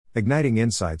Igniting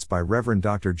Insights by Reverend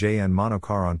Dr. J. N.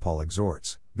 Manokaran Paul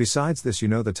exhorts, "Besides this you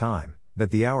know the time,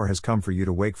 that the hour has come for you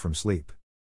to wake from sleep.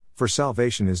 For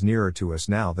salvation is nearer to us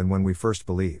now than when we first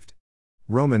believed."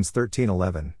 Romans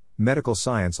 13:11. Medical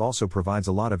science also provides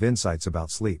a lot of insights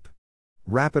about sleep.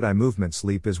 Rapid eye movement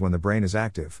sleep is when the brain is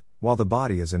active, while the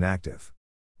body is inactive.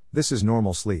 This is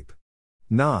normal sleep.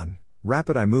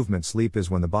 Non-rapid eye movement sleep is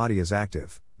when the body is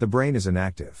active, the brain is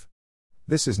inactive.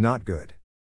 This is not good.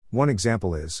 One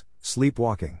example is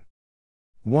sleepwalking.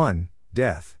 1.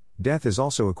 Death. Death is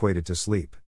also equated to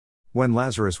sleep. When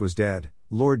Lazarus was dead,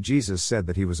 Lord Jesus said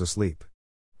that he was asleep.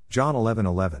 John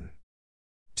 11:11.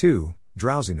 2.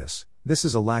 Drowsiness. This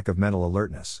is a lack of mental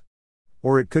alertness.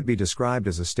 Or it could be described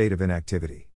as a state of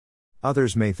inactivity.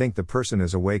 Others may think the person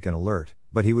is awake and alert,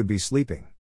 but he would be sleeping.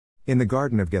 In the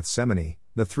Garden of Gethsemane,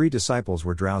 the 3 disciples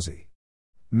were drowsy.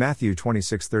 Matthew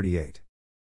 26:38.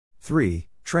 3.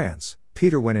 Trance.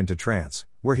 Peter went into trance,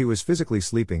 where he was physically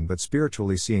sleeping but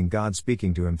spiritually seeing God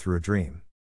speaking to him through a dream.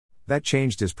 That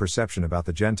changed his perception about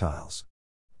the Gentiles.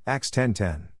 Acts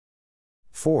 10:10.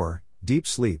 4. Deep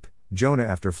sleep. Jonah,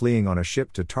 after fleeing on a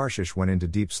ship to Tarshish, went into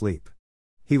deep sleep.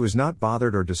 He was not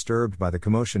bothered or disturbed by the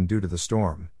commotion due to the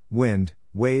storm, wind,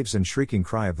 waves and shrieking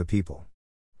cry of the people.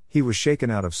 He was shaken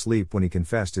out of sleep when he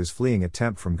confessed his fleeing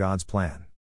attempt from God's plan.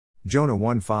 Jonah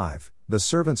 1:5. The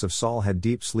servants of Saul had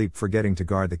deep sleep, forgetting to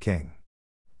guard the king.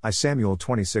 I Samuel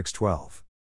 26:12.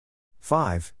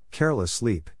 5. Careless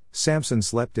sleep. Samson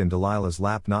slept in Delilah's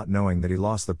lap, not knowing that he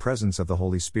lost the presence of the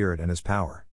Holy Spirit and his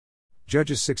power.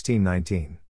 Judges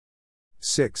 16:19.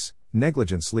 6.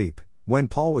 Negligent sleep. When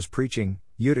Paul was preaching,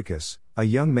 Eutychus, a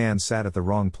young man, sat at the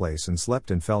wrong place and slept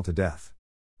and fell to death.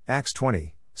 Acts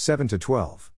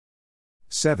 20:7-12.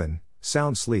 7.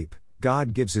 Sound sleep.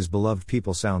 God gives his beloved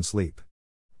people sound sleep.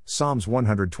 Psalms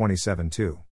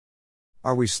 127:2.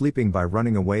 Are we sleeping by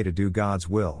running away to do God's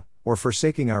will, or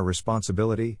forsaking our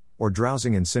responsibility, or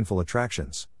drowsing in sinful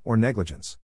attractions, or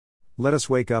negligence? Let us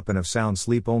wake up and have sound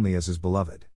sleep only as his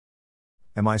beloved.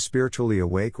 Am I spiritually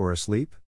awake or asleep?